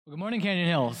Well, good morning, Canyon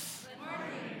Hills. Good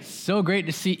morning. So great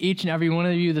to see each and every one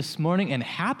of you this morning, and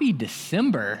happy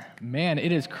December. Man,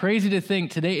 it is crazy to think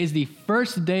today is the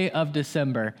first day of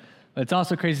December, but it's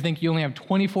also crazy to think you only have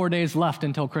 24 days left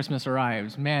until Christmas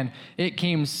arrives. Man, it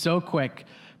came so quick.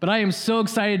 But I am so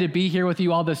excited to be here with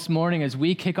you all this morning as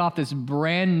we kick off this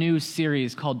brand new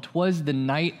series called 'Twas the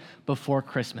Night Before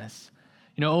Christmas.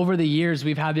 You know, over the years,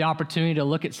 we've had the opportunity to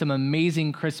look at some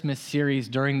amazing Christmas series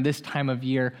during this time of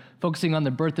year, focusing on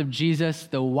the birth of Jesus,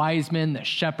 the wise men, the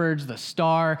shepherds, the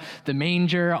star, the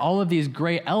manger, all of these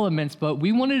great elements, but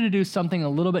we wanted to do something a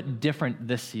little bit different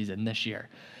this year.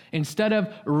 Instead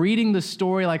of reading the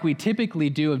story like we typically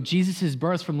do of Jesus'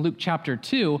 birth from Luke chapter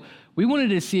 2, we wanted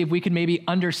to see if we could maybe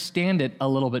understand it a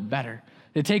little bit better.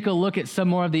 To take a look at some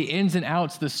more of the ins and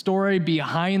outs, the story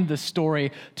behind the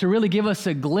story, to really give us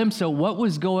a glimpse of what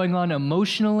was going on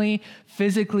emotionally,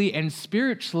 physically, and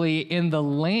spiritually in the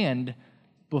land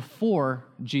before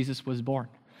Jesus was born.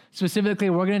 Specifically,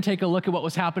 we're going to take a look at what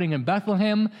was happening in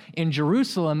Bethlehem, in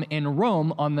Jerusalem, in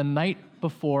Rome on the night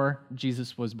before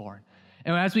Jesus was born.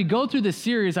 And as we go through this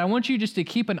series, I want you just to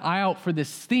keep an eye out for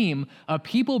this theme of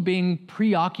people being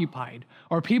preoccupied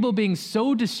or people being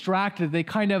so distracted they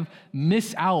kind of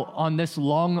miss out on this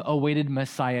long-awaited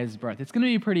Messiah's birth. It's going to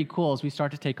be pretty cool as we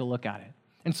start to take a look at it.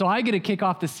 And so I get to kick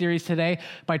off the series today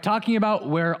by talking about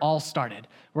where it all started.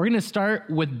 We're going to start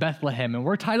with Bethlehem, and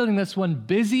we're titling this one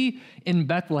Busy in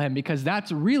Bethlehem because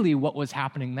that's really what was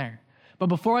happening there. But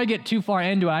before I get too far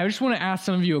into it, I just want to ask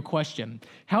some of you a question.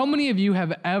 How many of you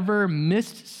have ever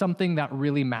missed something that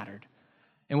really mattered?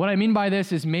 And what I mean by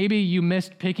this is maybe you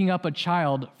missed picking up a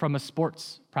child from a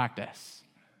sports practice.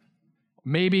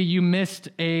 Maybe you missed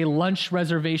a lunch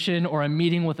reservation or a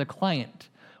meeting with a client.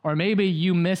 Or maybe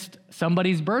you missed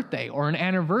somebody's birthday or an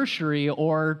anniversary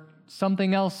or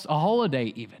something else, a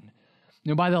holiday even.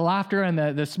 You know, by the laughter and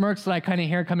the smirks that I kind of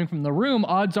hear coming from the room,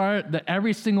 odds are that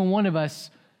every single one of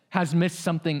us has missed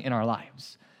something in our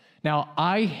lives. Now,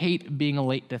 I hate being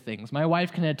late to things. My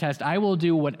wife can attest, I will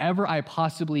do whatever I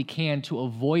possibly can to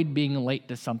avoid being late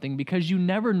to something because you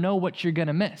never know what you're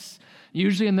gonna miss.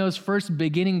 Usually in those first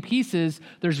beginning pieces,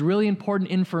 there's really important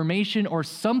information or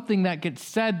something that gets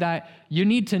said that you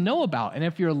need to know about. And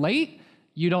if you're late,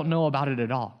 you don't know about it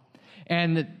at all.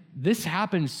 And this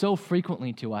happens so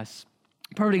frequently to us.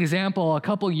 Perfect example, a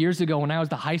couple years ago when I was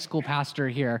the high school pastor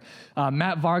here,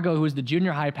 Matt Vargo, who was the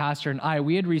junior high pastor, and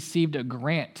we had received a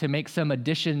grant to make some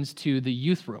additions to the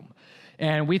youth room.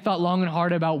 And we thought long and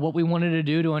hard about what we wanted to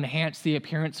do to enhance the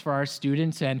appearance for our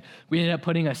students. And we ended up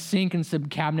putting a sink and some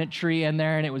cabinetry in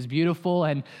there, and it was beautiful.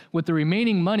 And with the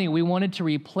remaining money, we wanted to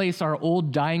replace our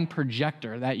old dying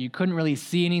projector that you couldn't really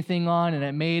see anything on, and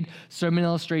it made sermon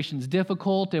illustrations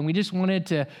difficult. And we just wanted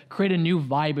to create a new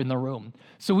vibe in the room.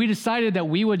 So we decided that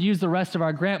we would use the rest of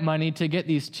our grant money to get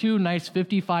these two nice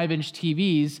 55-inch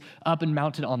TVs up and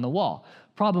mounted on the wall.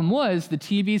 Problem was, the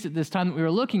TVs at this time that we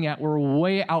were looking at were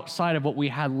way outside of what we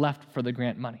had left for the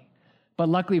grant money. But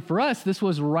luckily for us, this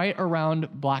was right around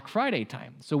Black Friday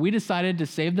time. So we decided to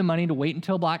save the money to wait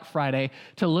until Black Friday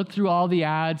to look through all the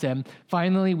ads. And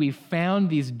finally, we found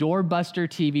these doorbuster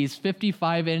TVs,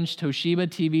 55-inch Toshiba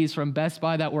TVs from Best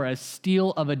Buy that were a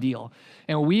steal of a deal.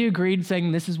 And we agreed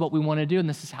saying this is what we want to do and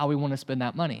this is how we want to spend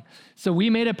that money. So we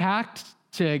made a pact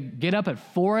to get up at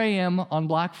 4 a.m. on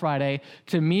Black Friday,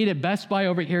 to meet at Best Buy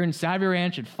over here in Savvy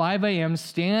Ranch at 5 a.m.,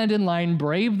 stand in line,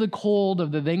 brave the cold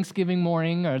of the Thanksgiving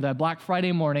morning or the Black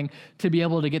Friday morning to be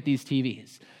able to get these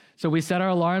TVs. So we set our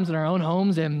alarms in our own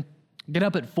homes and get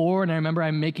up at 4, and I remember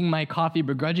I'm making my coffee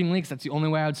begrudgingly because that's the only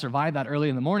way I would survive that early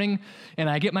in the morning. And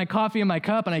I get my coffee in my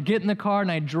cup, and I get in the car,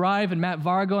 and I drive, and Matt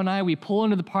Vargo and we pull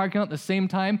into the parking lot at the same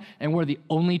time, and we're the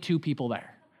only two people there.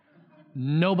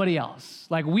 Nobody else.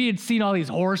 Like, we had seen all these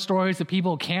horror stories of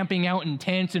people camping out in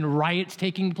tents and riots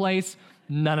taking place.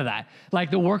 None of that.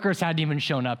 Like, the workers hadn't even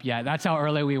shown up yet. That's how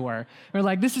early we were. We're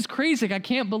like, this is crazy. Like, I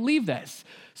can't believe this.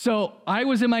 So I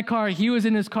was in my car, he was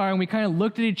in his car, and we kind of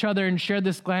looked at each other and shared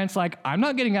this glance like, I'm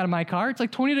not getting out of my car. It's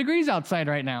like 20 degrees outside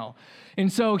right now. And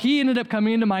so he ended up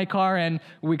coming into my car, and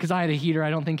because I had a heater, I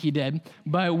don't think he did,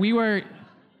 but we were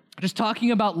just talking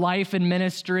about life and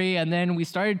ministry, and then we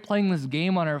started playing this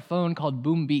game on our phone called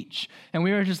Boom Beach, and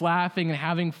we were just laughing and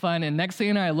having fun, and next thing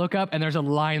you know, I look up, and there's a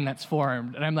line that's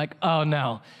formed, and I'm like, oh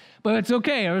no. But it's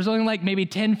okay. There was only like maybe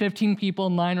 10, 15 people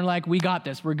in line. We're like, we got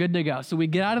this. We're good to go. So we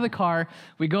get out of the car,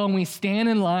 we go and we stand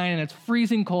in line, and it's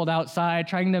freezing cold outside,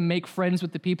 trying to make friends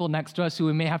with the people next to us who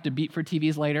we may have to beat for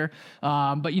TVs later.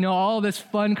 But you know, all this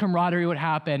fun camaraderie would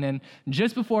happen. And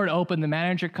just before it opened, the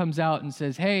manager comes out and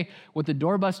says, hey, with the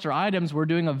doorbuster items, we're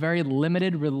doing a very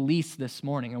limited release this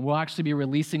morning. And we'll actually be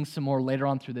releasing some more later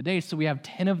on through the day. So we have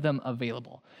 10 of them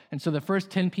available. And so the first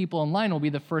 10 people in line will be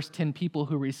the first 10 people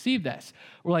who receive this.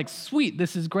 We're like, sweet,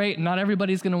 this is great. Not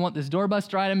everybody's going to want this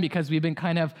doorbuster item because we've been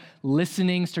kind of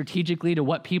listening strategically to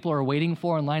what people are waiting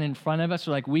for in line in front of us.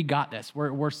 We're like, we got this.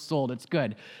 We're sold. It's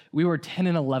good. We were 10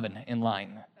 and 11 in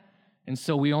line. And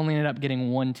so we only ended up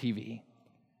getting one TV.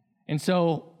 And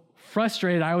so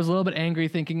frustrated, I was a little bit angry,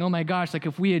 thinking, oh my gosh, like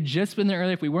if we had just been there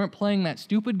early, if we weren't playing that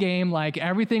stupid game, like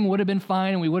everything would have been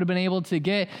fine and we would have been able to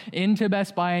get into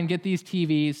Best Buy and get these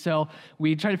TVs. So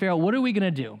we tried to figure out, what are we going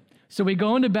to do? So we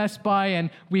go into Best Buy and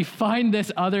we find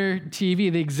this other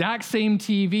TV, the exact same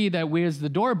TV that was the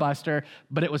doorbuster,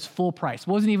 but it was full price. It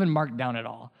wasn't even marked down at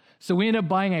all. So we ended up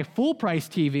buying a full price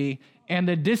TV and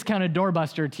the discounted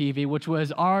doorbuster TV, which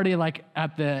was already like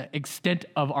at the extent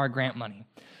of our grant money.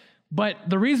 But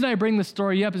the reason I bring this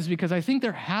story up is because I think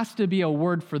there has to be a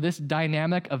word for this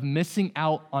dynamic of missing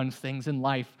out on things in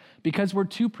life because we're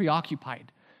too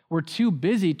preoccupied. We're too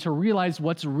busy to realize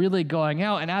what's really going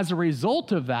out. And as a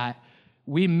result of that,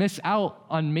 we miss out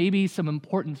on maybe some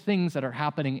important things that are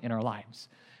happening in our lives.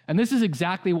 And this is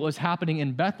exactly what was happening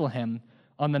in Bethlehem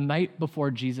on the night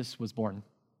before Jesus was born.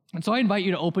 And so I invite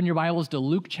you to open your Bibles to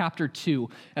Luke chapter 2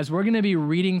 as we're going to be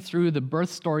reading through the birth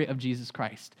story of Jesus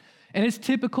Christ. And it's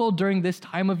typical during this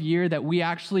time of year that we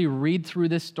actually read through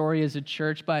this story as a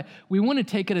church, but we want to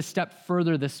take it a step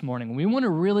further this morning. We want to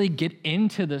really get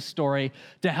into the story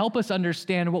to help us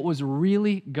understand what was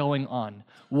really going on,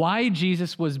 why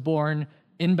Jesus was born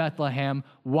in Bethlehem,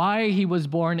 why he was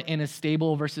born in a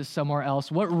stable versus somewhere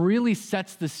else, what really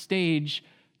sets the stage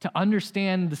to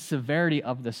understand the severity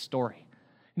of the story.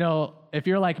 You know, if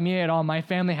you're like me at all, my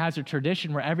family has a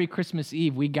tradition where every Christmas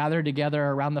Eve we gather together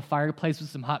around the fireplace with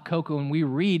some hot cocoa and we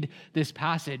read this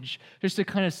passage just to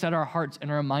kind of set our hearts and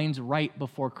our minds right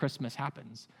before Christmas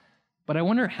happens. But I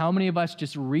wonder how many of us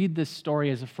just read this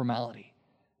story as a formality.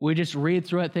 We just read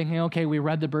through it thinking, okay, we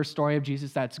read the birth story of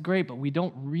Jesus, that's great, but we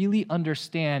don't really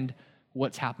understand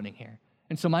what's happening here.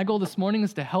 And so my goal this morning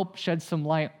is to help shed some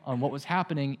light on what was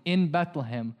happening in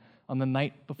Bethlehem on the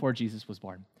night before Jesus was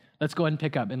born. Let's go ahead and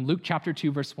pick up. In Luke chapter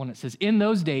 2, verse 1, it says, "In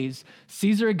those days,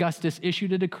 Caesar Augustus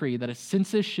issued a decree that a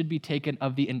census should be taken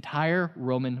of the entire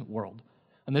Roman world."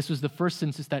 And this was the first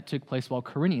census that took place while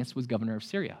Quirinius was governor of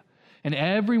Syria. And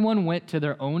everyone went to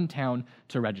their own town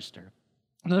to register.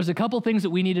 Now, there's a couple things that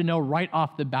we need to know right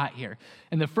off the bat here.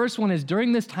 And the first one is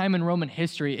during this time in Roman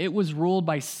history, it was ruled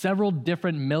by several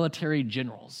different military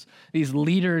generals, these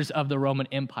leaders of the Roman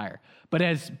Empire. But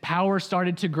as power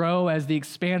started to grow, as the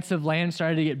expanse of land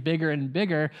started to get bigger and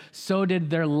bigger, so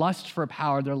did their lust for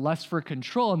power, their lust for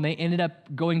control, and they ended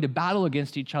up going to battle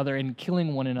against each other and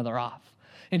killing one another off.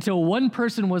 Until one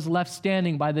person was left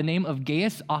standing by the name of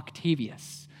Gaius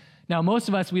Octavius. Now, most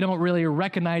of us, we don't really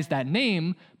recognize that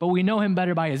name, but we know him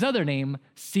better by his other name,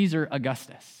 Caesar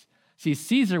Augustus. See,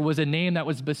 Caesar was a name that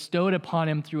was bestowed upon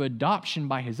him through adoption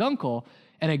by his uncle,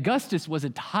 and Augustus was a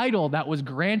title that was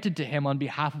granted to him on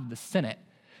behalf of the Senate.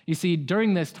 You see,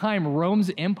 during this time,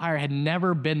 Rome's empire had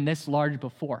never been this large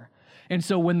before. And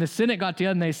so when the Senate got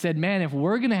together and they said, man, if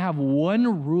we're going to have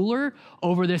one ruler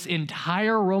over this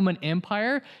entire Roman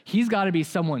Empire, he's got to be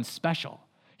someone special.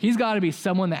 He's got to be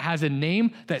someone that has a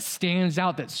name that stands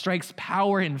out, that strikes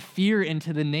power and fear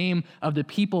into the name of the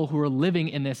people who are living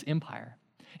in this empire.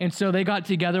 And so they got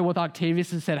together with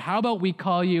Octavius and said, how about we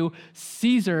call you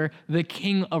Caesar, the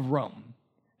King of Rome?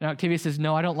 And Octavius says,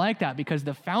 no, I don't like that because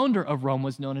the founder of Rome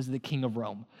was known as the King of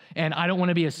Rome. And I don't want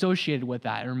to be associated with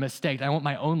that or mistaked. I want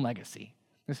my own legacy.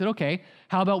 They said, okay,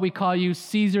 how about we call you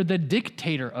Caesar, the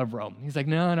Dictator of Rome? He's like,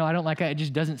 no, I don't like that. It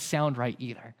just doesn't sound right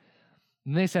either.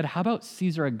 And they said, how about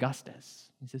Caesar Augustus?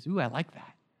 He says, ooh, I like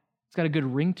that. It's got a good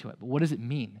ring to it, but what does it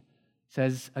mean? It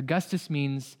says, Augustus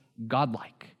means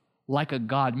godlike, like a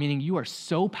god, meaning you are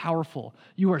so powerful,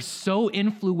 you are so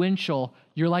influential,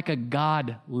 you're like a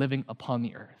god living upon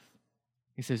the earth.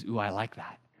 He says, ooh, I like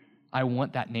that. I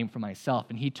want that name for myself.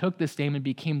 And he took this name and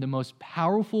became the most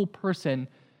powerful person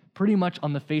pretty much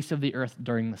on the face of the earth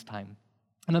during this time.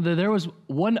 And there was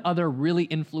one other really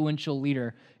influential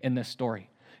leader in this story.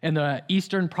 In the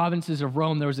eastern provinces of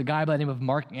Rome, there was a guy by the name of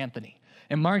Mark Antony.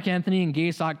 And Mark Antony and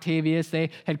Gaius Octavius, they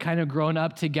had kind of grown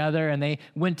up together and they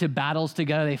went to battles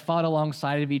together. They fought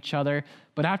alongside of each other.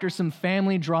 But after some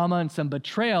family drama and some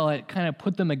betrayal, it kind of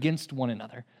put them against one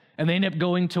another. And they ended up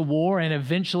going to war, and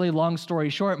eventually, long story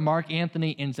short, Mark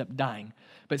Antony ends up dying.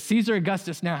 But Caesar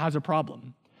Augustus now has a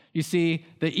problem. You see,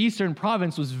 the eastern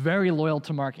province was very loyal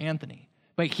to Mark Antony.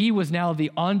 But he was now the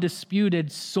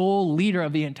undisputed sole leader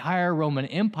of the entire Roman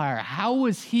Empire. How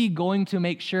was he going to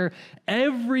make sure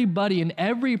everybody in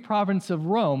every province of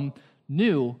Rome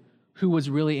knew who was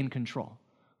really in control,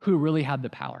 who really had the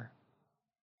power?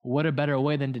 What a better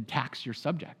way than to tax your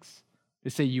subjects? To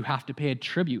say you have to pay a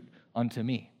tribute unto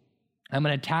me. I'm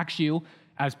going to tax you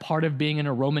as part of being in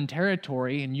a Roman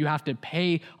territory, and you have to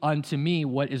pay unto me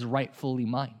what is rightfully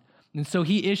mine. And so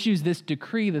he issues this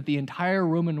decree that the entire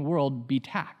Roman world be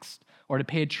taxed, or to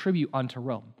pay a tribute unto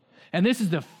Rome. And this is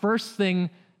the first thing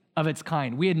of its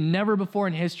kind. We had never before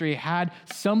in history had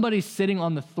somebody sitting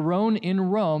on the throne in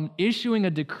Rome issuing a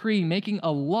decree, making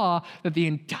a law that the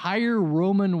entire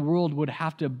Roman world would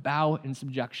have to bow in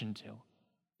subjection to.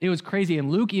 It was crazy.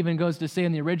 And Luke even goes to say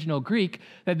in the original Greek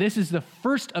that this is the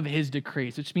first of his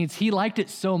decrees, which means he liked it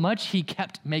so much he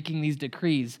kept making these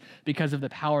decrees because of the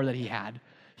power that he had.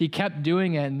 He kept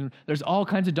doing it, and there's all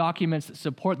kinds of documents that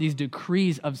support these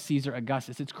decrees of Caesar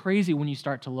Augustus. It's crazy when you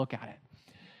start to look at it.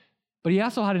 But he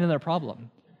also had another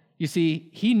problem. You see,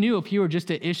 he knew if he were just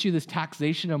to issue this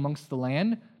taxation amongst the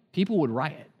land, people would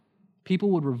riot.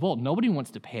 People would revolt. Nobody wants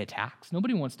to pay a tax.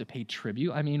 Nobody wants to pay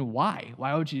tribute. I mean, why?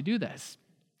 Why would you do this?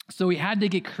 So he had to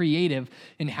get creative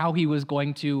in how he was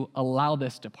going to allow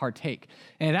this to partake.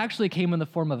 And it actually came in the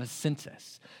form of a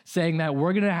census, saying that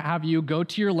we're going to have you go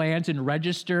to your lands and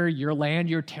register your land,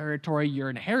 your territory, your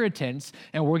inheritance,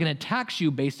 and we're going to tax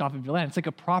you based off of your land. It's like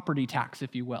a property tax,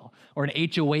 if you will, or an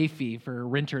HOA fee for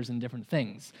renters and different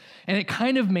things. And it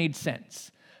kind of made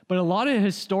sense. But a lot of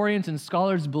historians and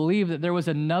scholars believe that there was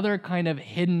another kind of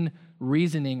hidden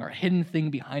reasoning or hidden thing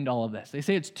behind all of this. They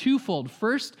say it's twofold.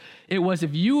 First, it was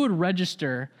if you would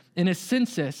register in a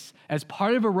census as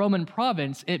part of a Roman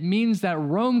province, it means that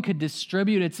Rome could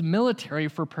distribute its military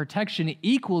for protection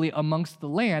equally amongst the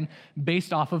land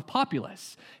based off of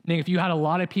populace. Meaning if you had a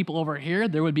lot of people over here,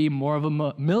 there would be more of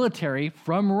a military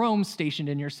from Rome stationed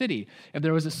in your city. If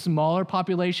there was a smaller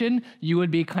population, you would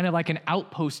be kind of like an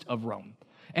outpost of Rome.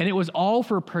 And it was all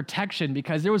for protection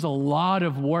because there was a lot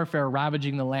of warfare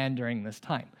ravaging the land during this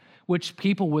time, which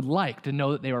people would like to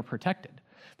know that they were protected.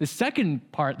 The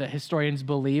second part that historians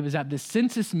believe is that the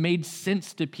census made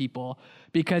sense to people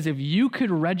because if you could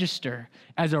register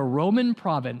as a Roman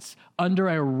province under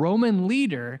a Roman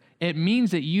leader, it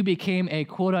means that you became a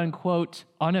quote-unquote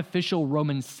unofficial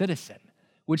Roman citizen,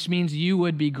 which means you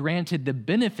would be granted the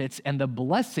benefits and the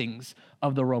blessings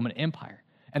of the Roman Empire.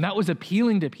 And that was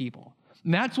appealing to people.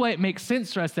 And that's why it makes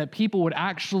sense to us that people would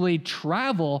actually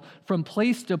travel from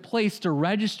place to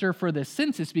register for the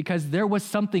census because there was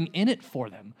something in it for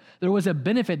them. There was a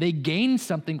benefit. They gained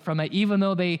something from it, even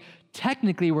though they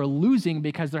technically were losing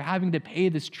because they're having to pay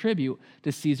this tribute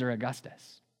to Caesar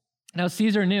Augustus. Now,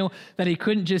 Caesar knew that he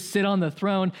couldn't just sit on the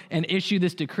throne and issue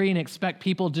this decree and expect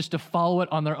people just to follow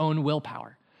it on their own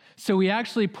willpower. So he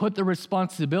actually put the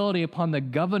responsibility upon the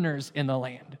governors in the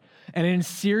land. And in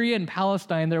Syria and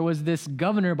Palestine, there was this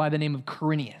governor by the name of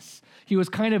Quirinius. He was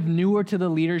kind of newer to the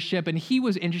leadership, and he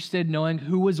was interested in knowing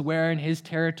who was where in his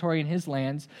territory and his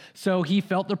lands. So he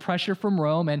felt the pressure from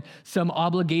Rome and some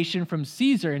obligation from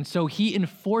Caesar, and so he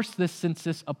enforced this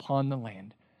census upon the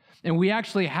land. And we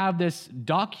actually have this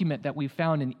document that we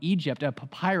found in Egypt, a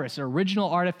papyrus, an original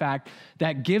artifact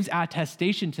that gives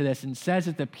attestation to this and says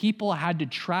that the people had to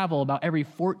travel about every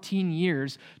 14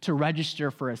 years to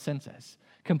register for a census,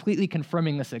 completely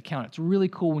confirming this account. It's really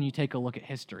cool when you take a look at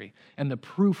history and the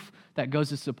proof that goes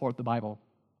to support the Bible.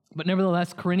 But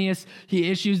nevertheless, Quirinius, he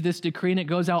issues this decree, and it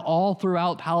goes out all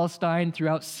throughout Palestine,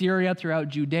 throughout Syria, throughout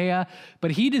Judea,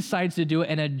 but he decides to do it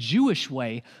in a Jewish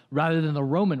way rather than the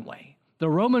Roman way. The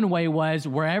Roman way was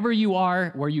wherever you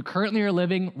are, where you currently are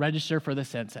living, register for the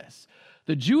census.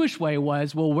 The Jewish way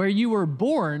was, well, where you were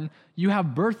born, you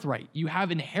have birthright, you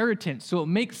have inheritance. So it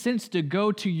makes sense to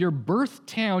go to your birth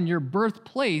town, your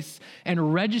birthplace,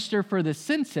 and register for the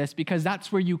census because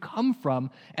that's where you come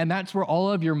from, and that's where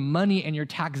all of your money and your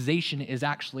taxation is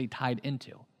actually tied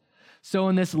into. So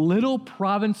in this little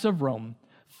province of Rome,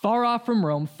 far off from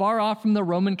Rome, far off from the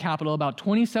Roman capital, about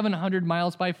 2,700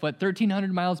 miles by foot,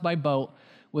 1,300 miles by boat,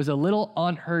 was a little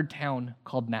unheard town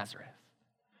called Nazareth.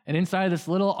 And inside this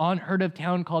little unheard of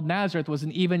town called Nazareth was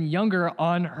an even younger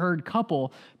unheard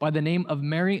couple by the name of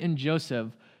Mary and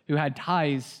Joseph who had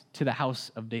ties to the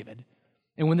house of David.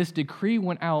 And when this decree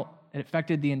went out, it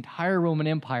affected the entire Roman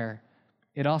Empire.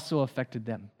 It also affected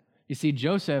them. You see,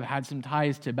 Joseph had some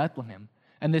ties to Bethlehem.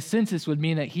 And the census would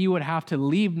mean that he would have to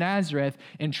leave Nazareth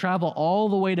and travel all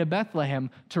the way to Bethlehem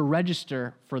to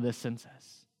register for this census.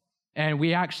 And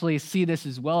we actually see this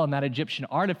as well in that Egyptian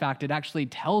artifact. It actually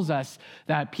tells us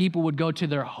that people would go to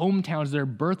their hometowns, their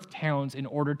birth towns, in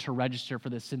order to register for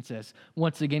the census,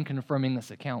 once again confirming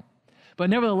this account. But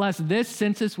nevertheless, this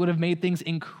census would have made things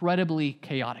incredibly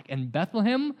chaotic, and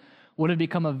Bethlehem would have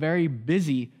become a very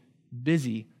busy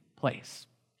place.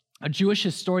 A Jewish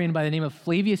historian by the name of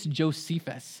Flavius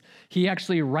Josephus, he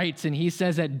actually writes, and he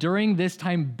says that during this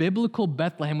time, biblical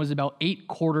Bethlehem was about 8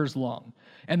 quarters long.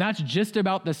 And that's just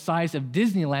about the size of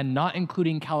Disneyland, not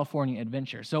including California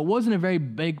Adventure. So it wasn't a very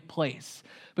big place.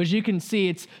 But as you can see,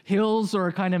 its hills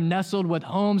are kind of nestled with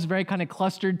homes, very kind of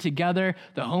clustered together.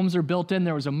 The homes are built in.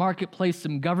 There was a marketplace,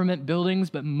 some government buildings,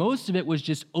 but most of it was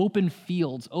just open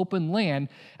fields, open land,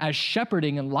 as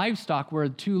shepherding and livestock were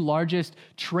the 2 largest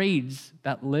trades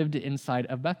that lived inside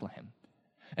of Bethlehem.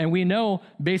 And we know,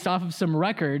 based off of some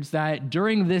records, that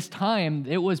during this time,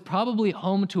 it was probably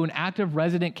home to an active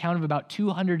resident count of about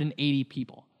 280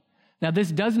 people. Now,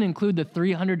 this doesn't include the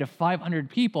 300 to 500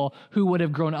 people who would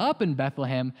have grown up in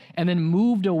Bethlehem and then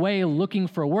moved away looking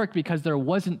for work because there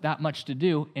wasn't that much to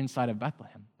do inside of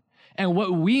Bethlehem. And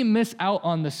what we miss out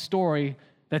on the story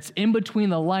that's in between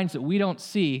the lines that we don't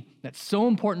see, that's so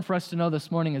important for us to know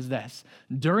this morning is this.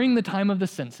 During the time of the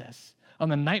census, on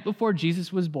the night before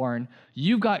Jesus was born,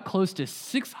 you've got close to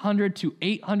 600 to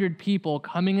 800 people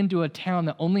coming into a town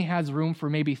that only has room for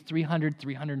maybe 300,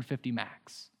 350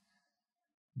 max.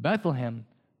 Bethlehem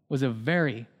was a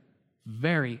very,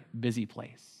 very busy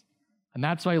place. And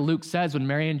that's why Luke says when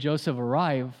Mary and Joseph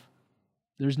arrive,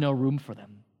 there's no room for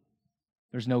them.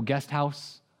 There's no guest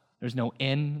house. There's no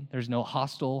inn, there's no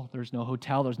hostel, there's no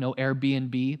hotel, there's no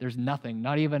Airbnb, there's nothing,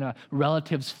 not even a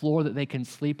relative's floor that they can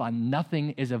sleep on.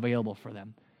 Nothing is available for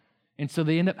them. And so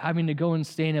they end up having to go and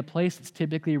stay in a place that's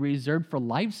typically reserved for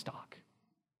livestock,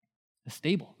 a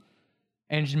stable.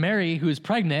 And Mary, who is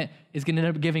pregnant, is going to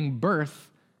end up giving birth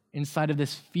inside of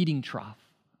this feeding trough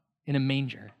in a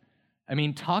manger. I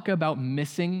mean, talk about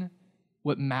missing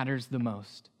what matters the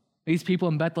most. These people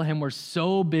in Bethlehem were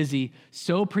so busy,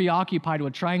 so preoccupied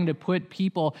with trying to put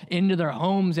people into their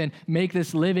homes and make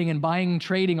this living and buying and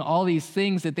trading all these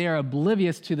things that they are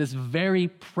oblivious to this very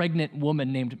pregnant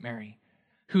woman named Mary,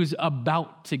 who's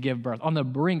about to give birth, on the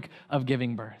brink of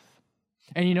giving birth.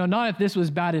 And not if this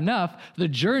was bad enough, the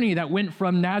journey that went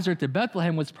from Nazareth to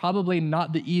Bethlehem was probably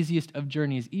not the easiest of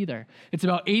journeys either. It's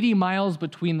about 80 miles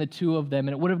between the two of them,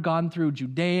 and it would have gone through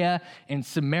Judea and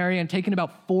Samaria and taken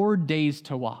about 4 days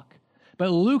to walk. But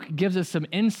Luke gives us some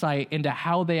insight into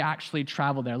how they actually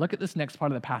traveled there. Look at this next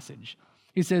part of the passage.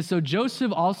 He says, "So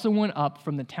Joseph also went up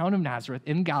from the town of Nazareth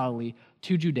in Galilee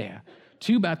to Judea,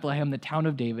 to Bethlehem, the town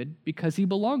of David, because he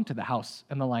belonged to the house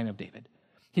and the line of David.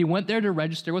 He went there to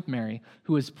register with Mary,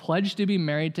 who was pledged to be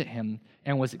married to him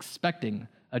and was expecting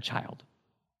a child."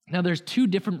 Now, there's 2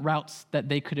 different routes that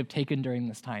they could have taken during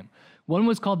this time. One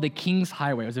was called the King's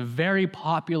Highway. It was a very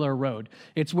popular road.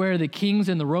 It's where the kings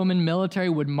and the Roman military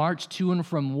would march to and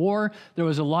from war. There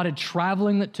was a lot of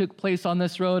traveling that took place on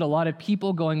this road, a lot of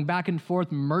people going back and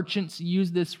forth. Merchants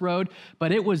used this road,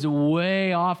 but it was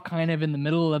way off kind of in the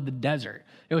middle of the desert.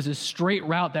 It was a straight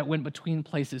route that went between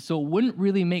places, so it wouldn't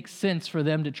really make sense for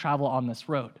them to travel on this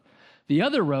road. The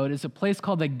other road is a place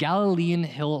called the Galilean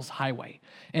Hills Highway,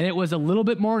 and it was a little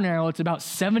bit more narrow. It's about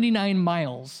 79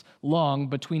 miles long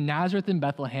between Nazareth and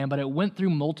Bethlehem, but it went through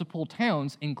multiple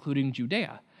towns, including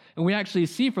Judea. And we actually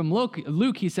see from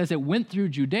Luke, he says it went through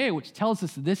Judea, which tells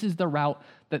us this is the route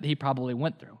that he probably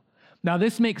went through. Now,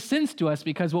 this makes sense to us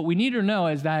because what we need to know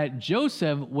is that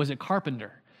Joseph was a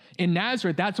carpenter. In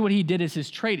Nazareth, that's what he did as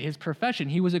his trade, his profession.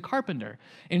 He was a carpenter.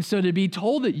 And so to be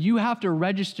told that you have to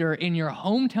register in your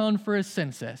hometown for a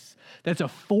census, that's a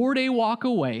 4-day walk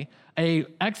away, a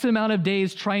X amount of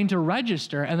days trying to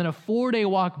register, and then a 4-day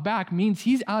walk back means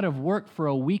he's out of work for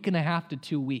a week and a half to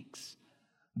 2 weeks.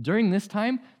 During this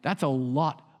time, that's a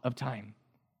lot of time,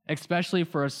 especially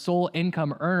for a sole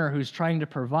income earner who's trying to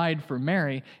provide for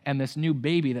Mary and this new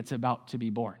baby that's about to be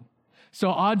born. So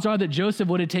odds are that Joseph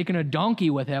would have taken a donkey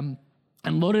with him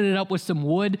and loaded it up with some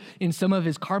wood and some of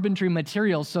his carpentry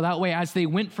materials, so that way as they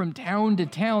went from town to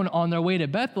town on their way to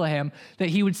Bethlehem, that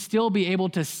he would still be able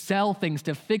to sell things,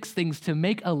 to fix things, to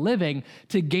make a living,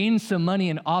 to gain some money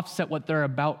and offset what they're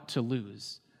about to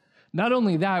lose. Not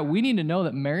only that, we need to know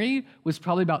that Mary was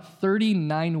probably about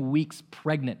 39 weeks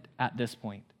pregnant at this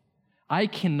point. I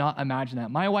cannot imagine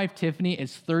that. My wife, Tiffany,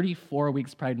 is 34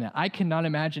 weeks pregnant. I cannot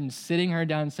imagine sitting her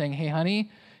down and saying, "Hey, honey,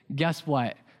 guess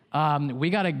what? We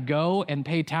got to go and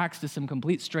pay tax to some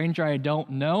complete stranger I don't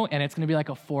know, and it's going to be like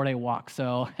a 4-day walk.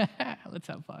 So let's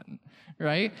have fun,"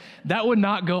 right? That would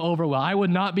not go over well. I would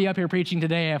not be up here preaching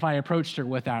today if I approached her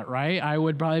with that, right? I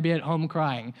would probably be at home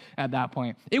crying at that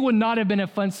point. It would not have been a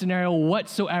fun scenario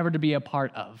whatsoever to be a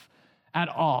part of. At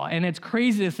all. And it's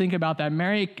crazy to think about that.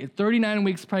 Mary, 39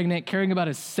 weeks pregnant, carrying about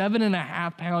a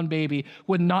 7.5-pound baby,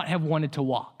 would not have wanted to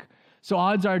walk. So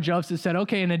odds are Joseph said,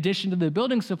 "Okay, in addition to the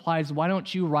building supplies, why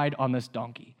don't you ride on this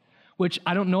donkey?" Which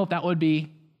I don't know if that would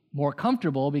be more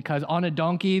comfortable because on a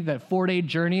donkey, that 4-day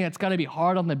journey, it's got to be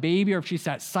hard on the baby, or if she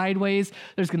sat sideways,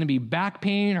 there's going to be back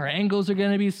pain, her ankles are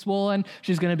going to be swollen,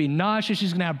 she's going to be nauseous,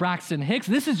 she's going to have Braxton Hicks.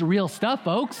 This is real stuff,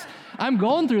 folks. I'm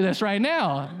going through this right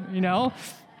now,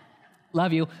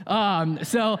 Love you.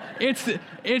 So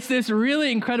it's this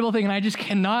really incredible thing, and I just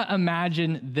cannot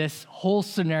imagine this whole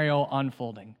scenario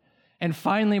unfolding. And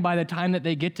finally, by the time that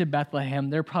they get to Bethlehem,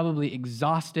 they're probably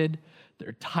exhausted,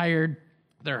 they're tired,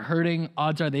 they're hurting.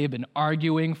 Odds are they've been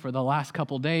arguing for the last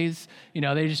couple days.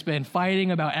 They've just been fighting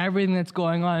about everything that's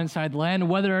going on inside the land,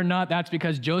 whether or not that's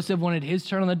because Joseph wanted his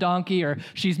turn on the donkey or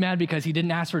she's mad because he didn't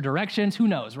ask for directions. Who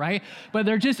knows, right? But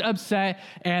they're just upset,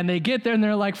 and they get there and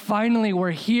they're like, finally,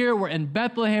 we're here. We're in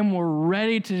Bethlehem. We're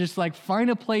ready to just find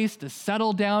a place to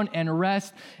settle down and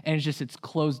rest. And it's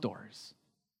closed doors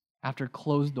after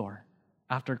closed door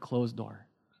after closed door.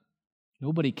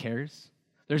 Nobody cares.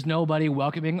 There's nobody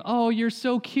welcoming, oh, you're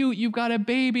so cute, you've got a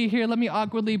baby here, let me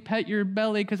awkwardly pet your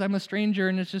belly because I'm a stranger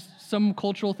and it's just some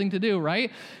cultural thing to do,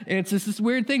 right? It's just this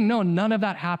weird thing. No, none of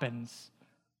that happens.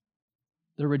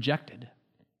 They're rejected.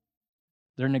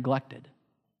 They're neglected.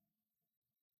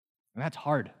 And that's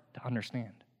hard to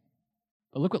understand.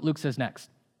 But look what Luke says next.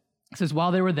 It says,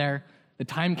 while they were there, the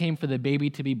time came for the baby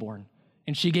to be born,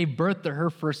 and she gave birth to her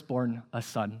firstborn, a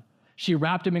son. She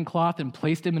wrapped him in cloth and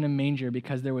placed him in a manger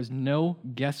because there was no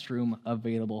guest room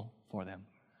available for them.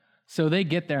 So they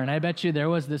get there, and I bet you there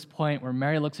was this point where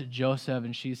Mary looks at Joseph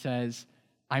and she says,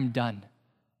 I'm done.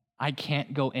 I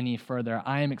can't go any further.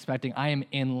 I am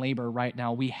in labor right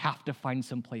now. We have to find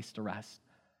some place to rest.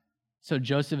 So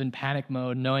Joseph, in panic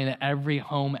mode, knowing that every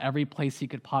home, every place he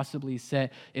could possibly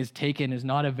sit is taken, is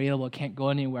not available, can't go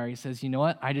anywhere, he says, you know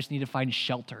what? I just need to find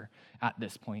shelter at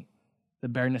this point, the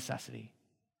bare necessity.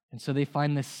 And so they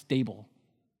find this stable,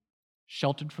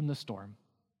 sheltered from the storm.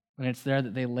 And it's there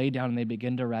that they lay down and they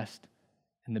begin to rest,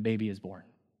 and the baby is born.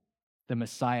 The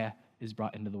Messiah is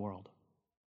brought into the world.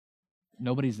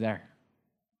 Nobody's there.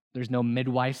 There's no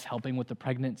midwives helping with the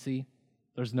pregnancy.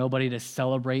 There's nobody to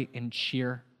celebrate and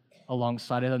cheer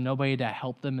alongside of them, nobody to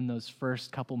help them in those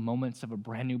first couple moments of a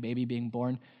brand new baby being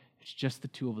born. It's just the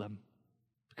two of them,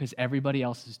 because everybody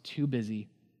else is too busy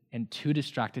and too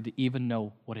distracted to even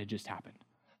know what had just happened.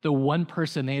 The one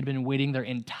person they had been waiting their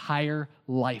entire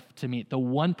life to meet, the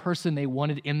one person they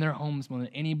wanted in their homes more than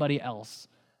anybody else,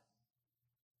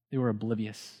 they were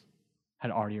oblivious, had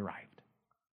already arrived,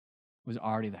 was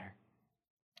already there.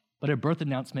 But a birth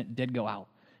announcement did go out.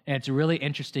 And it's really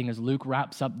interesting as Luke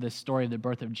wraps up this story of the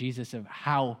birth of Jesus, of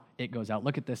how it goes out.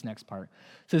 Look at this next part.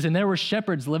 It says, and there were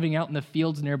shepherds living out in the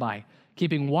fields nearby,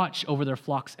 keeping watch over their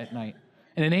flocks at night.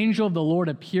 And an angel of the Lord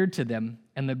appeared to them,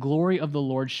 and the glory of the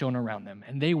Lord shone around them,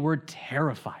 and they were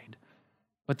terrified.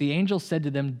 But the angel said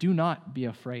to them, do not be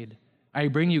afraid. I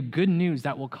bring you good news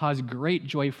that will cause great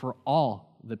joy for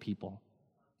all the people.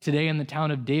 Today in the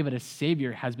town of David, a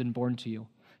Savior has been born to you.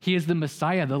 He is the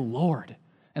Messiah, the Lord.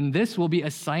 And this will be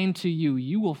a sign to you.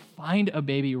 You will find a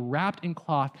baby wrapped in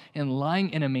cloth and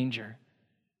lying in a manger.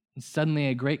 And suddenly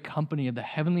a great company of the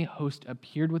heavenly host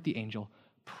appeared with the angel,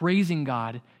 praising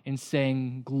God and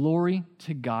saying, glory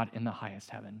to God in the highest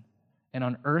heaven, and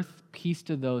on earth peace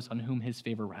to those on whom his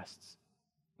favor rests.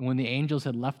 And when the angels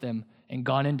had left them and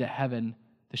gone into heaven,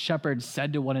 the shepherds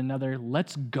said to one another,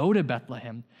 let's go to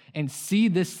Bethlehem and see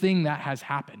this thing that has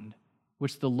happened,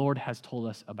 which the Lord has told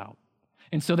us about.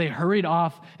 And so they hurried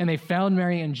off, and they found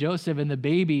Mary and Joseph and the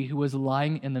baby who was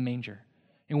lying in the manger.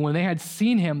 And when they had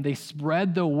seen him, they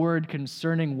spread the word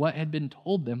concerning what had been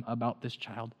told them about this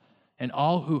child. And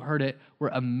all who heard it were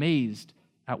amazed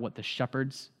at what the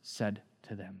shepherds said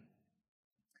to them.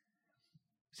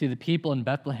 See, the people in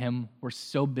Bethlehem were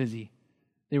so busy.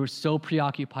 They were so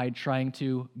preoccupied trying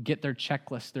to get their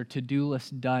checklist, their to-do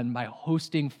list done, by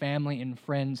hosting family and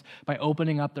friends, by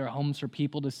opening up their homes for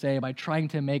people to stay, by trying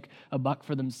to make a buck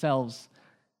for themselves,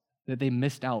 that they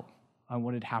missed out on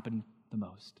what had happened the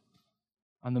most,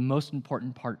 on the most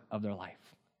important part of their life.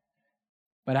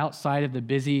 But outside of the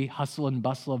busy hustle and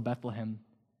bustle of Bethlehem,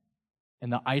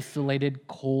 in the isolated,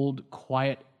 cold,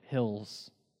 quiet hills,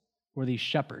 were these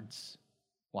shepherds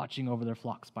watching over their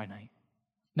flocks by night.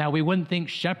 Now, we wouldn't think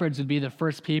shepherds would be the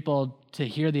first people to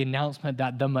hear the announcement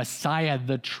that the Messiah,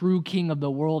 the true King of the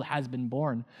world, has been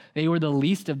born. They were the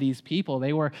least of these people.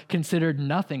 They were considered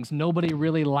nothings. Nobody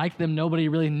really liked them. Nobody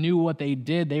really knew what they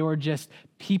did. They were just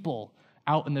people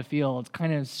out in the fields,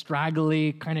 kind of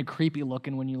straggly, kind of creepy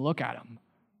looking when you look at them.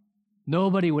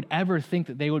 Nobody would ever think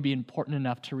that they would be important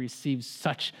enough to receive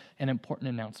such an important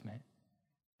announcement.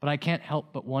 But I can't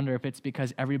help but wonder if it's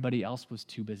because everybody else was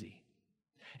too busy.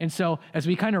 And so as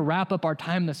we kind of wrap up our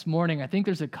time this morning, I think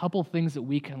there's a couple things that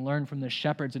we can learn from the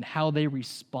shepherds and how they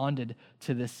responded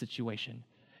to this situation,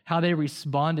 how they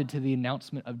responded to the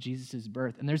announcement of Jesus'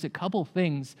 birth. And there's a couple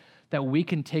things that we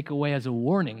can take away as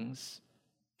warnings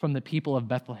from the people of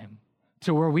Bethlehem,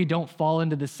 to where we don't fall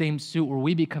into the same suit, where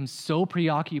we become so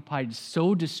preoccupied,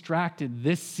 so distracted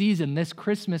this season, this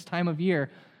Christmas time of year,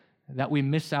 that we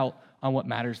miss out on what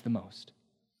matters the most.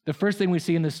 The first thing we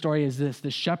see in this story is this: the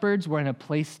shepherds were in a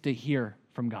place to hear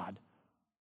from God.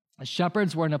 The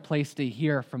shepherds were in a place to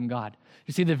hear from God.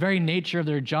 You see, the very nature of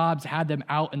their jobs had them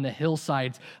out in the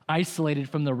hillsides, isolated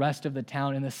from the rest of the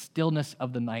town in the stillness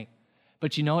of the night.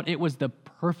 But you know what? It was the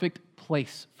perfect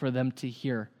place for them to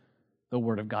hear the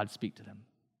word of God speak to them.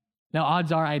 Now,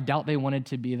 odds are, I doubt they wanted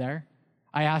to be there.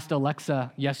 I asked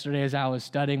Alexa yesterday as I was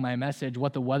studying my message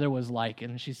what the weather was like,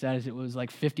 and she says it was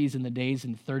like 50s in the days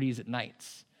and 30s at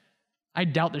nights. I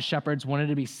doubt the shepherds wanted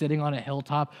to be sitting on a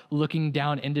hilltop, looking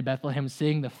down into Bethlehem,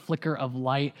 seeing the flicker of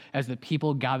light as the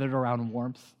people gathered around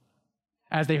warmth,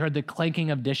 as they heard the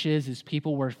clanking of dishes, as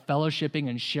people were fellowshipping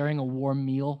and sharing a warm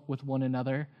meal with one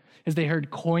another, as they heard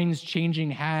coins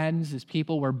changing hands, as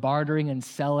people were bartering and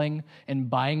selling and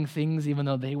buying things, even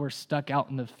though they were stuck out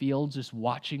in the fields just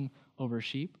watching over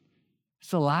sheep.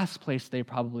 It's the last place they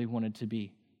probably wanted to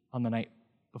be on the night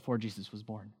before Jesus was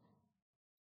born.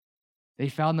 They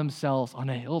found themselves on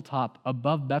a hilltop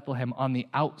above Bethlehem on the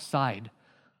outside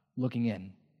looking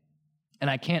in. And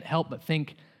I can't help but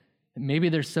think that maybe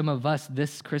there's some of us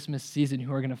this Christmas season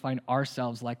who are going to find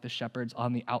ourselves like the shepherds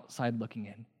on the outside looking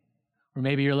in. Or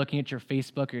maybe you're looking at your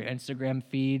Facebook or your Instagram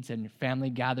feeds and your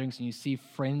family gatherings and you see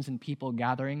friends and people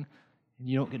gathering and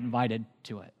you don't get invited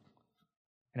to it.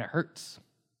 And it hurts.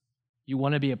 You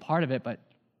want to be a part of it, but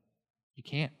you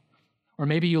can't. Or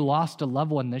maybe you lost a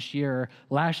loved one this year or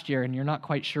last year and you're not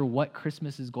quite sure what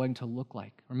Christmas is going to look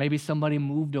like. Or maybe somebody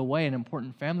moved away, an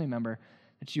important family member,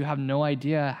 that you have no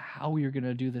idea how you're going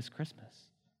to do this Christmas.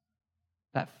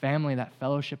 That family, that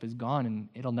fellowship is gone and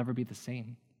it'll never be the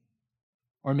same.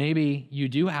 Or maybe you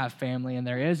do have family and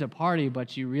there is a party,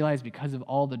 but you realize because of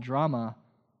all the drama,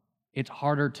 it's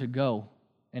harder to go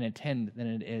and attend than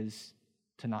it is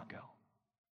to not go.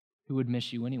 Who would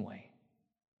miss you anyway?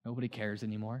 Nobody cares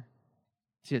anymore.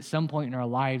 See, at some point in our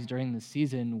lives during the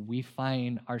season, we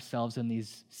find ourselves in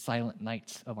these silent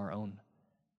nights of our own,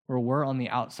 where we're on the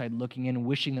outside looking in,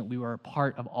 wishing that we were a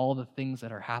part of all the things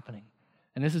that are happening.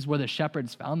 And this is where the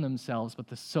shepherds found themselves. But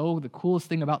the coolest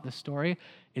thing about this story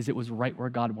is it was right where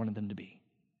God wanted them to be.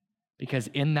 Because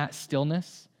in that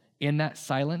stillness, in that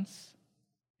silence,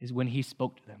 is when he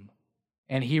spoke to them.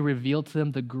 And he revealed to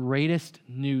them the greatest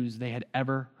news they had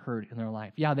ever heard in their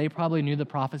life. Yeah, they probably knew the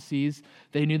prophecies.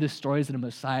 They knew the stories that a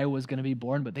Messiah was going to be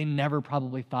born, but they never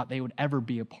probably thought they would ever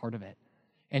be a part of it.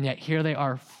 And yet here they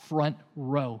are, front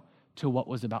row to what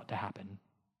was about to happen.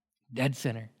 Dead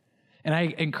center. And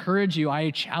I encourage you, I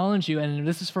challenge you, and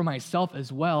this is for myself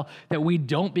as well, that we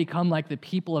don't become like the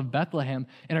people of Bethlehem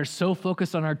and are so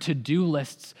focused on our to-do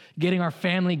lists, getting our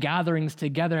family gatherings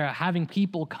together, having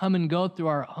people come and go through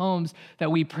our homes,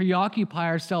 that we preoccupy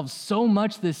ourselves so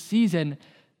much this season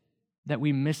that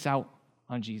we miss out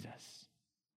on Jesus,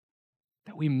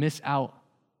 that we miss out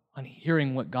on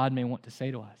hearing what God may want to say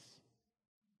to us,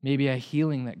 maybe a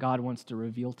healing that God wants to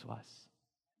reveal to us.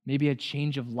 Maybe a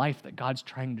change of life that God's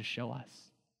trying to show us.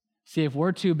 See, if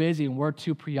we're too busy and we're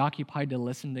too preoccupied to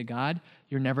listen to God,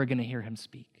 you're never going to hear him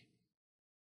speak.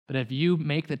 But if you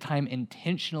make the time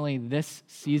intentionally this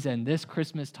season, this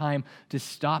Christmas time, to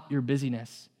stop your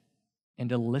busyness and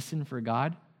to listen for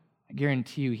God, I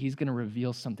guarantee you he's going to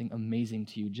reveal something amazing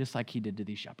to you, just like he did to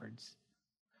these shepherds.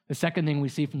 The second thing we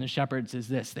see from the shepherds is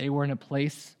this: they were in a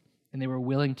place and they were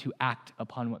willing to act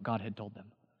upon what God had told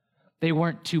them. They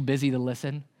weren't too busy to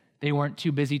listen. They weren't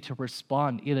too busy to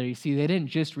respond either. You see, they didn't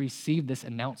just receive this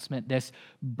announcement, this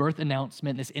birth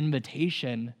announcement, this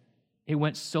invitation. It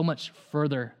went so much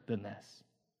further than this.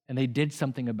 And they did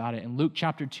something about it. In Luke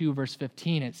chapter 2, verse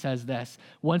 15, it says this: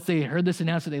 once they heard this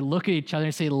announcement, they look at each other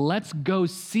and say, let's go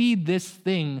see this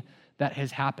thing that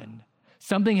has happened.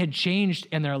 Something had changed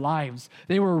in their lives.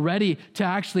 They were ready to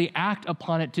actually act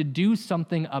upon it, to do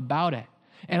something about it.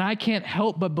 And I can't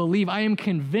help but believe, I am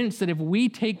convinced that if we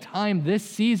take time this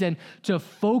season to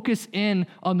focus in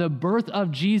on the birth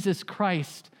of Jesus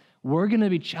Christ, we're going to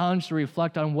be challenged to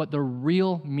reflect on what the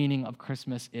real meaning of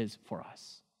Christmas is for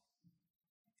us.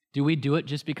 Do we do it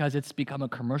just because it's become a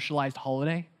commercialized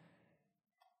holiday?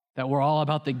 That we're all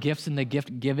about the gifts and the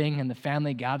gift giving and the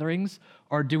family gatherings?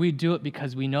 Or do we do it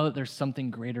because we know that there's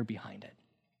something greater behind it?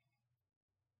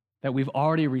 That we've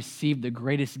already received the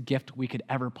greatest gift we could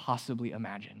ever possibly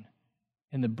imagine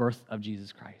in the birth of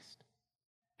Jesus Christ.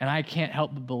 And I can't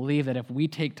help but believe that if we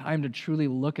take time to truly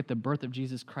look at the birth of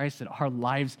Jesus Christ, that our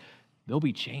lives, they'll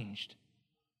be changed.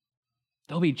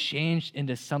 They'll be changed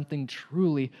into something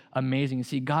truly amazing. You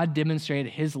see, God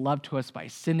demonstrated his love to us by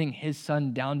sending his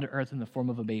son down to earth in the form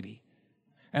of a baby.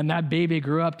 And that baby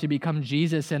grew up to become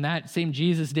Jesus, and that same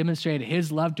Jesus demonstrated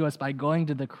his love to us by going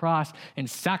to the cross and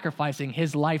sacrificing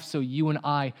his life so you and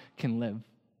I can live.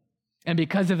 And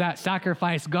because of that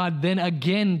sacrifice, God then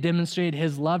again demonstrated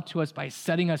his love to us by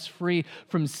setting us free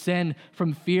from sin,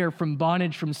 from fear, from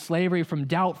bondage, from slavery, from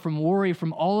doubt, from worry,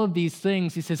 from all of these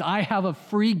things. He says, I have a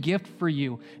free gift for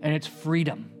you, and it's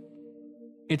freedom.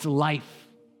 It's life,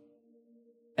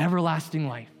 everlasting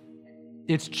life.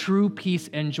 It's true peace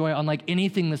and joy, unlike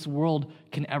anything this world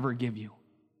can ever give you.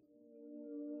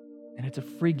 And it's a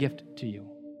free gift to you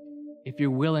if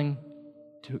you're willing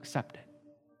to accept it.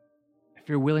 If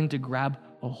you're willing to grab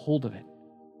a hold of it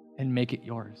and make it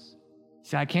yours.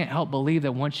 See, I can't help believe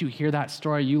that once you hear that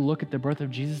story, you look at the birth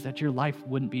of Jesus, that your life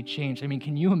wouldn't be changed. I mean,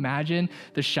 can you imagine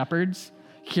the shepherds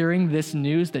hearing this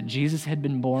news that Jesus had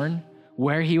been born,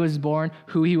 where he was born,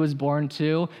 who he was born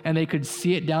to, and they could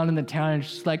see it down in the town and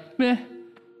just like, meh,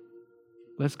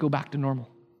 let's go back to normal.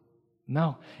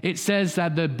 No, it says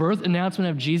that the birth announcement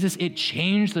of Jesus, it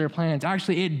changed their plans.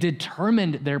 Actually, it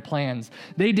determined their plans.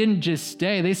 They didn't just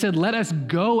stay. They said, let us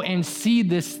go and see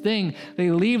this thing. They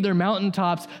leave their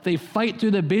mountaintops. They fight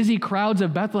through the busy crowds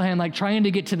of Bethlehem, like trying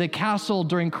to get to the castle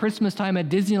during Christmas time at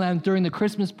Disneyland during the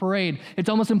Christmas parade. It's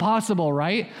almost impossible,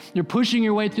 right? You're pushing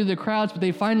your way through the crowds, but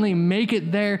they finally make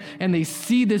it there and they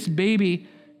see this baby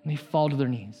and they fall to their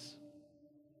knees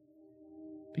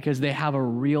because they have a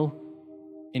real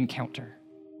encounter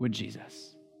with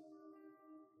Jesus,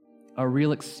 a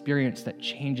real experience that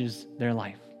changes their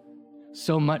life.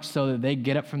 So much so that they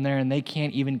get up from there and they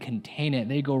can't even contain it.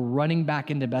 They go running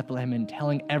back into Bethlehem and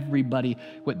telling everybody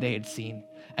what they had seen.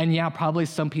 And yeah, probably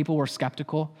some people were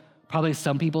skeptical. Probably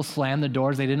some people slammed the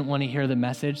doors. They didn't want to hear the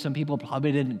message. Some people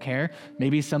probably didn't care.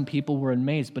 Maybe some people were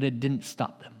amazed, but it didn't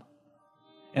stop them.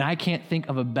 And I can't think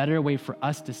of a better way for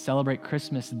us to celebrate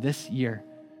Christmas this year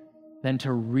than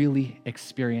to really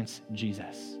experience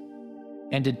Jesus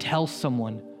and to tell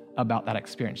someone about that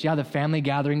experience. Yeah, the family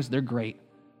gatherings, they're great.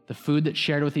 The food that's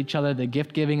shared with each other, the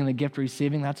gift giving and the gift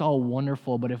receiving, that's all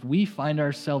wonderful. But if we find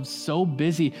ourselves so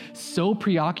busy, so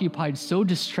preoccupied, so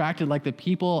distracted like the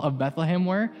people of Bethlehem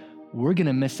were, we're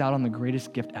gonna miss out on the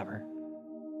greatest gift ever.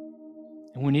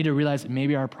 And we need to realize that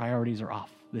maybe our priorities are off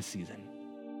this season.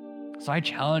 So I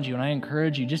challenge you and I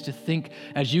encourage you just to think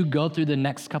as you go through the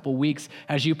next couple weeks,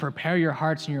 as you prepare your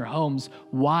hearts and your homes,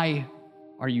 why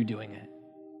are you doing it?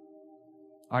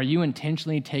 Are you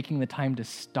intentionally taking the time to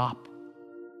stop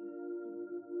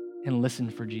and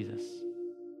listen for Jesus?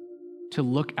 To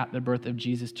look at the birth of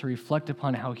Jesus, to reflect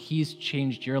upon how he's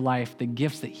changed your life, the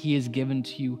gifts that he has given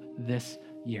to you this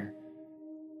year,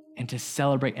 and to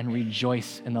celebrate and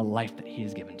rejoice in the life that he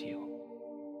has given to you.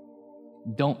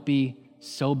 Don't be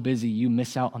so busy you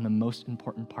miss out on the most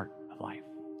important part of life.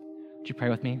 Would you pray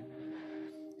with me?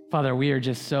 Father, we are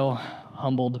just so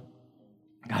humbled,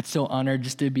 God, so honored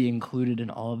just to be included in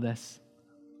all of this.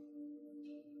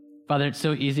 Father, it's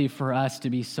so easy for us to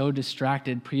be so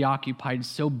distracted, preoccupied,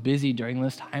 so busy during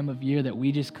this time of year that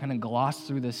we just kind of gloss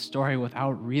through this story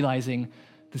without realizing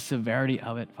the severity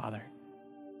of it, Father.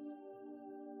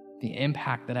 The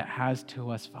impact that it has to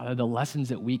us, Father, the lessons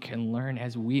that we can learn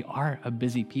as we are a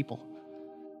busy people.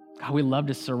 God, we love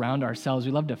to surround ourselves.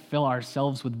 We love to fill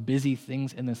ourselves with busy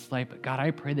things in this life. But God, I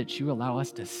pray that you allow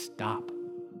us to stop,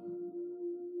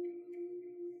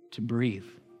 to breathe,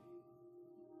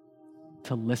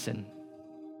 to listen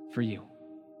for you.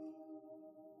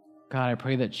 God, I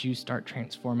pray that you start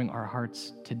transforming our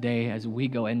hearts today as we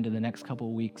go into the next couple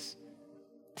of weeks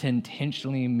to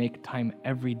intentionally make time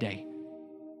every day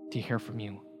to hear from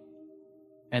you.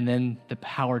 And then the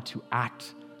power to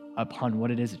act upon what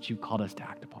it is that you've called us to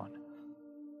act upon,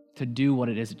 to do what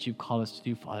it is that you've called us to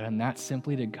do, Father. And that's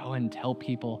simply to go and tell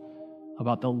people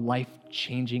about the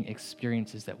life-changing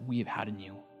experiences that we have had in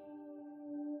you.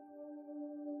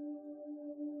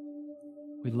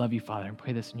 We love you, Father, and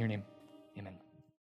pray this in your name.